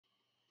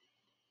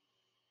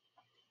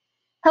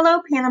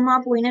Hello,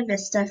 Panama Buena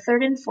Vista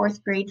 3rd and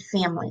 4th grade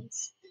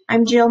families.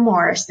 I'm Jill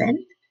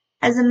Morrison.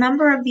 As a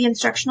member of the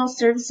Instructional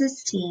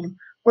Services team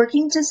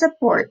working to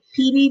support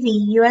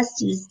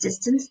P-BVUSD's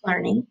distance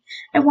learning,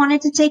 I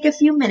wanted to take a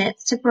few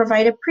minutes to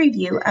provide a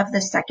preview of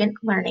the second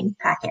learning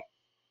packet.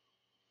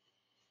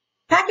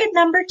 Packet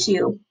number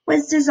 2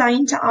 was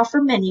designed to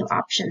offer menu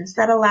options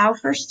that allow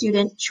for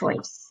student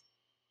choice.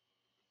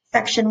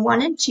 Section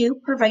 1 and 2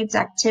 provides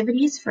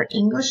activities for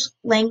English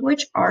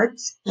language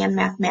arts and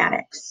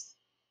mathematics.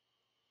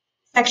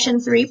 Section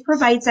 3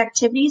 provides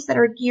activities that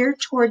are geared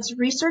towards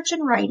research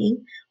and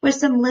writing with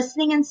some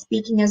listening and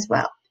speaking as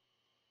well.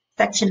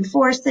 Section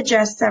 4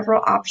 suggests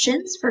several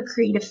options for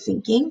creative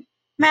thinking,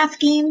 math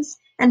games,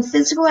 and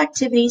physical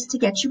activities to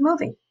get you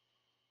moving.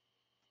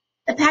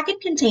 The packet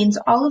contains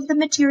all of the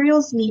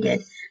materials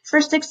needed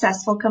for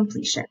successful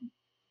completion.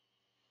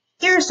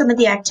 Here are some of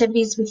the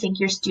activities we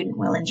think your student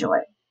will enjoy.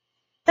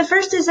 The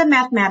first is a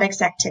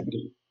mathematics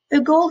activity.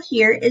 The goal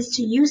here is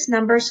to use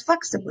numbers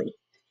flexibly.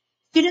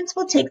 Students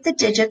will take the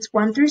digits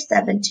 1 through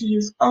 7 to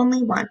use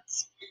only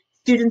once.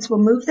 Students will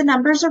move the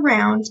numbers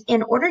around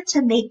in order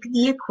to make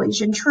the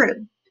equation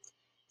true.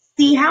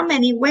 See how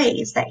many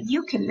ways that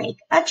you can make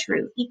a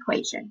true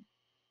equation.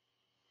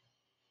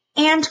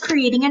 And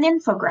creating an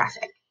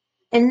infographic.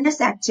 In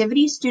this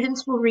activity,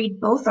 students will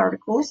read both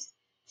articles,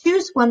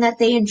 choose one that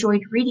they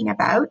enjoyed reading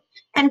about,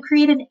 and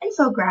create an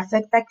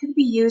infographic that could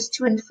be used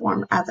to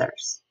inform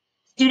others.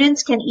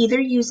 Students can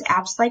either use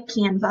apps like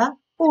Canva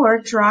or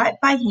draw it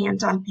by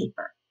hand on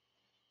paper.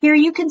 Here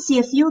you can see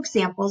a few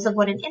examples of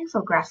what an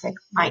infographic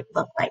might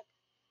look like.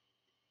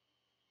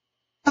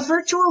 A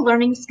virtual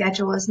learning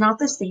schedule is not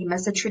the same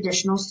as a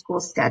traditional school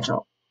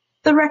schedule.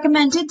 The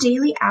recommended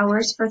daily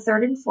hours for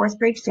 3rd and 4th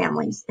grade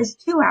families is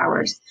 2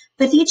 hours,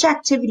 with each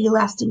activity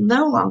lasting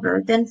no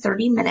longer than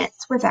 30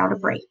 minutes without a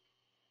break.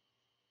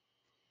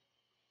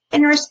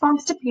 In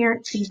response to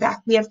parent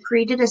feedback, we have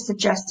created a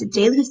suggested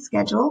daily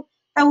schedule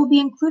that will be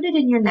included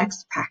in your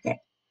next packet.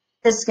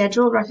 The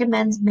schedule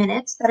recommends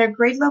minutes that are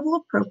grade level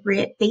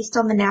appropriate based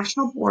on the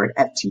National Board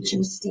of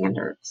Teaching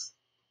Standards.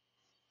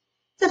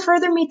 To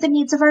further meet the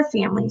needs of our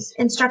families,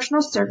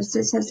 Instructional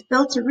Services has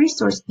built a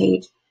resource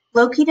page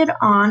located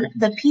on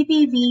the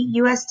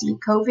P-BVUSD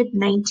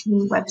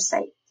COVID-19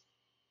 website.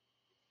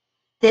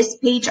 This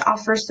page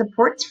offers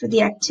supports for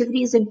the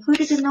activities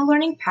included in the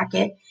learning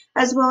packet,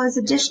 as well as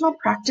additional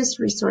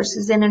practice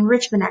resources and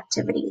enrichment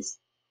activities.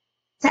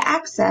 To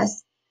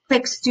access,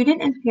 click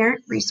Student and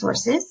Parent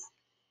Resources,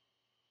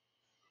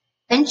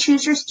 then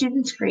choose your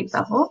student's grade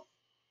level.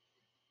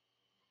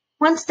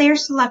 Once there,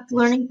 select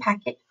Learning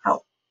Packet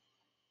Help.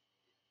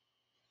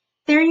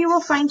 There you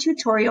will find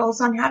tutorials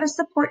on how to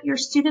support your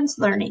students'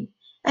 learning,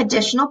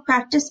 additional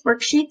practice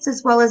worksheets,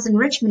 as well as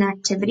enrichment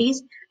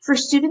activities for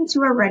students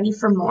who are ready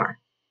for more.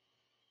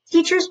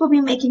 Teachers will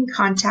be making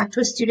contact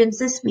with students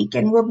this week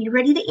and will be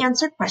ready to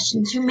answer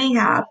questions you may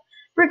have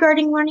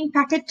regarding Learning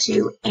Packet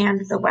 2 and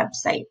the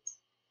website.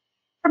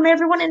 From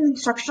everyone in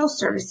Instructional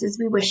Services,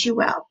 we wish you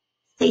well.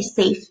 Stay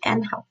safe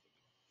and healthy.